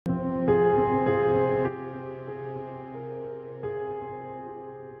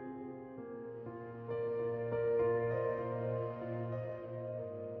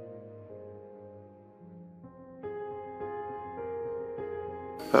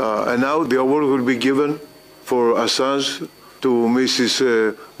And now the award will be given for Assange to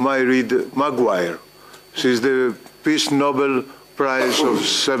Mrs. Mairead Maguire. She is the Peace Nobel Prize of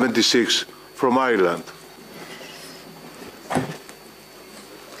 '76 from Ireland.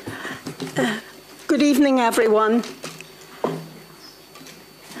 Good evening, everyone.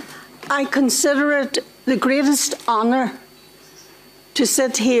 I consider it the greatest honour to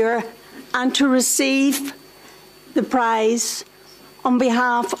sit here and to receive the prize on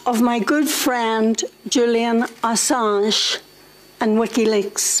behalf of my good friend Julian Assange and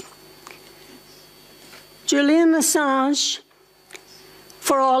WikiLeaks. Julian Assange,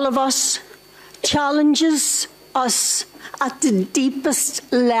 for all of us, challenges us at the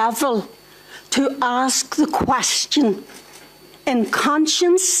deepest level to ask the question, in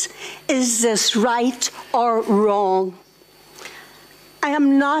conscience, is this right or wrong? I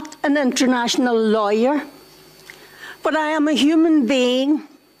am not an international lawyer, but I am a human being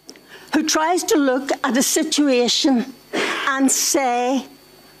who tries to look at a situation and say,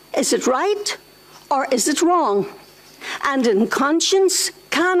 is it right or is it wrong? And in conscience,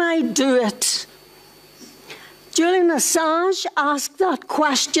 can I do it? Julian Assange asked that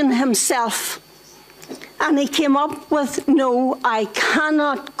question himself, and he came up with, no, I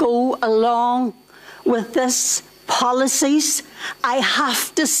cannot go along with this policies. I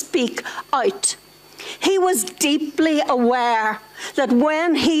have to speak out. He was deeply aware that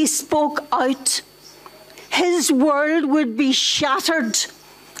when he spoke out, his world would be shattered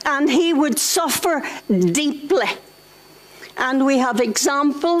and he would suffer deeply. And we have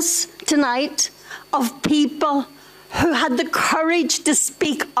examples tonight of people who had the courage to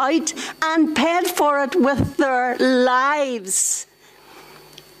speak out and paid for it with their lives.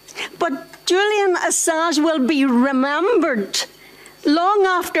 But Julian Assange will be remembered long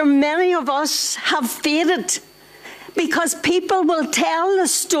after many of us have faded, because people will tell the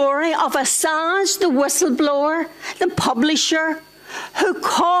story of Assange, the whistleblower, the publisher, who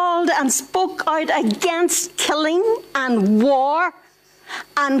called and spoke out against killing and war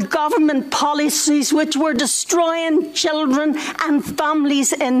and government policies which were destroying children and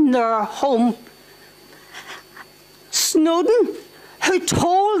families in their home. Snowden, who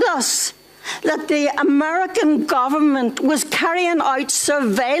told us that the American government was carrying out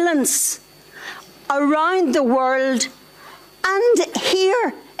surveillance around the world and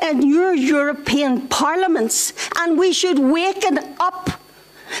here in your European parliaments, and we should wake it up,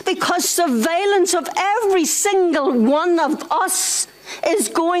 because surveillance of every single one of us is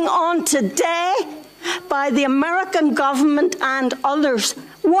going on today by the American government and others.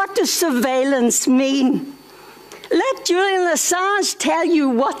 What does surveillance mean? Let Julian Assange tell you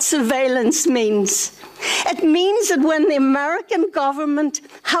what surveillance means. It means that when the American government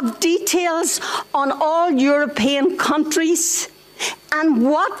have details on all European countries and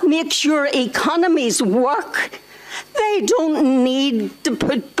what makes your economies work, they don't need to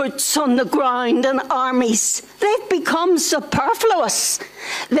put boots on the ground and armies. They've become superfluous.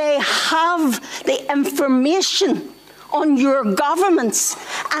 They have the information on your governments,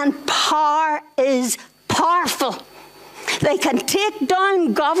 and power is powerful. They can take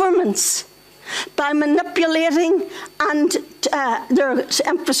down governments by manipulating their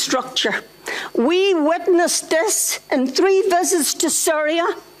infrastructure. We witnessed this in 3 visits to Syria,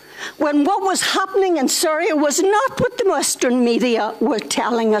 when what was happening in Syria was not what the Western media were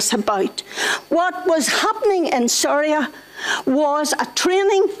telling us about. What was happening in Syria was a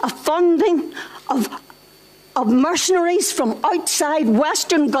training, a funding of mercenaries from outside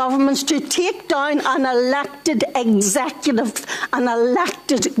Western governments to take down an elected executive, an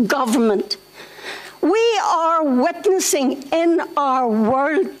elected government. We are witnessing in our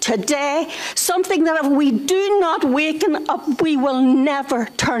world today something that if we do not waken up, we will never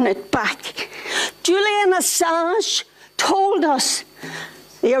turn it back. Julian Assange told us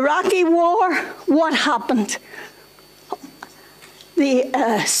the Iraqi war, what happened? The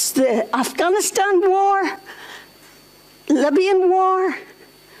Afghanistan war, Libyan war.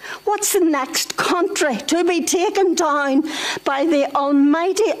 What's the next country to be taken down by the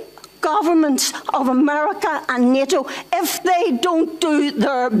almighty governments of America and NATO if they don't do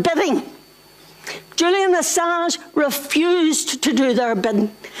their bidding? Julian Assange refused to do their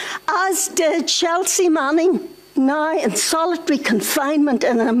bidding, as did Chelsea Manning, now in solitary confinement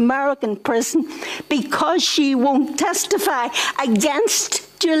in an American prison because she won't testify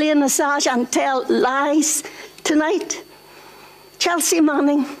against Julian Assange and tell lies. Tonight, Chelsea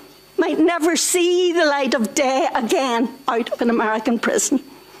Manning might never see the light of day again out of an American prison.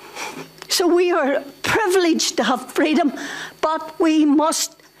 So we are privileged to have freedom, but we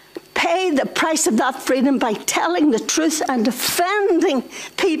must pay the price of that freedom by telling the truth and defending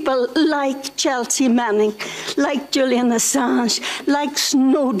people like Chelsea Manning, like Julian Assange, like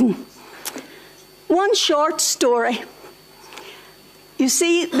Snowden. One short story. You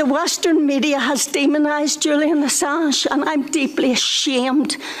see, the Western media has demonised Julian Assange, and I'm deeply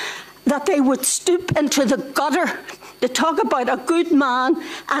ashamed that they would stoop into the gutter to talk about a good man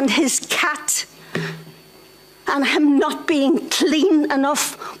and his cat and him not being clean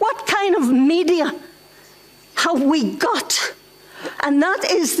enough. What kind of media have we got? And that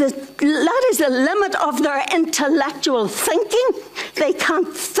is the limit of their intellectual thinking. They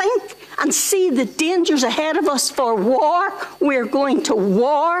can't think and see the dangers ahead of us for war. We're going to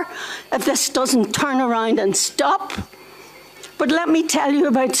war if this doesn't turn around and stop. But let me tell you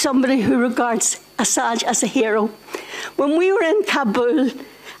about somebody who regards Assange as a hero. When we were in Kabul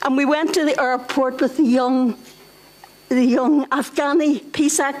and we went to the airport with the young Afghani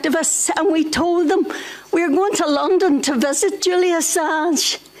peace activists, and we told them we were going to London to visit Julian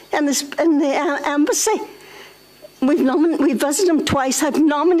Assange in the embassy. We've visited him twice. I've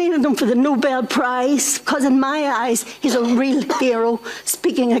nominated him for the Nobel Prize because in my eyes he's a real hero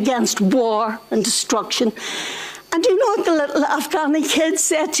speaking against war and destruction. And you know what the little Afghani kids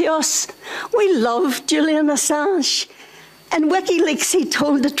said to us? We love Julian Assange. In WikiLeaks, he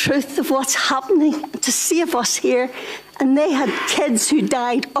told the truth of what's happening to save us here. And they had kids who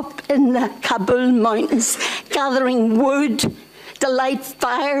died up in the Kabul mountains, gathering wood to light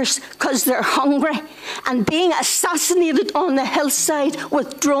fires because they're hungry, and being assassinated on the hillside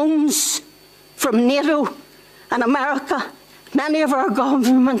with drones from NATO and America, many of our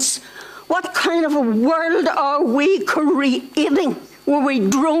governments. What kind of a world are we creating where we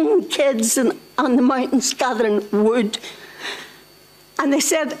drone kids on the mountains gathering wood? And they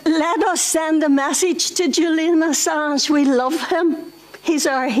said, let us send a message to Julian Assange. We love him. He's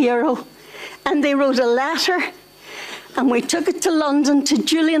our hero. And they wrote a letter, and we took it to London to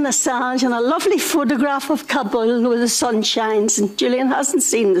Julian Assange, and a lovely photograph of Kabul where the sun shines. And Julian hasn't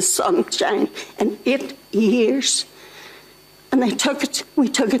seen the sunshine in 8 years. And they took it, we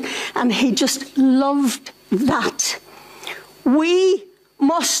took it, and he just loved that. We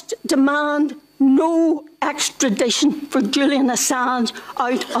must demand no extradition for Julian Assange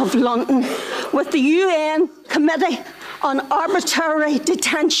out of London. With the UN Committee on Arbitrary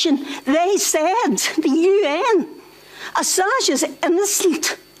Detention, they said, the UN, Assange is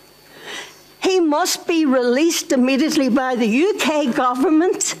innocent. He must be released immediately by the UK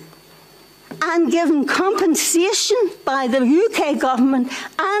government and given compensation by the UK government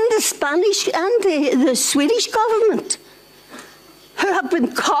and the Spanish and the Swedish government, who have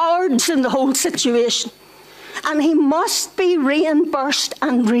been cowards in the whole situation. And he must be reimbursed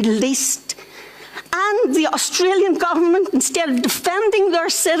and released. And the Australian government, instead of defending their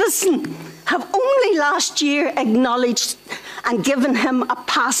citizen, have only last year acknowledged and given him a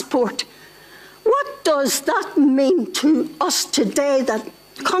passport. What does that mean to us today, that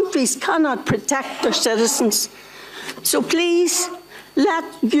countries cannot protect their citizens? So please, let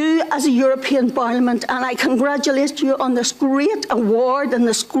you as a European Parliament, and I congratulate you on this great award and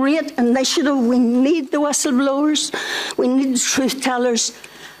this great initiative. We need the whistleblowers, we need the truth tellers,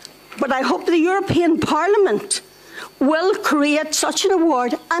 but I hope the European Parliament will create such an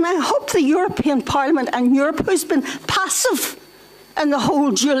award, and I hope the European Parliament and Europe, who's been passive in the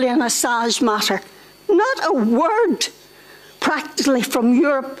whole Julian Assange matter, not a word practically from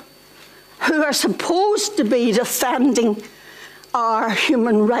Europe, who are supposed to be defending our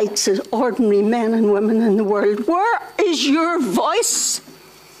human rights as ordinary men and women in the world. Where is your voice?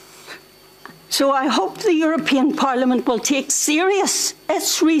 So I hope the European Parliament will take serious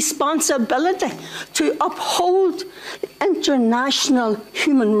its responsibility to uphold international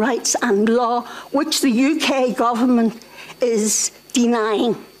human rights and law, which the UK government is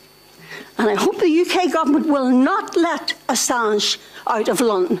denying. And I hope the UK government will not let Assange out of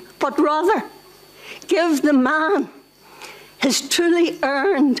London, but rather give the man his truly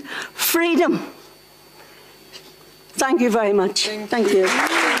earned freedom. Thank you very much. Thank you.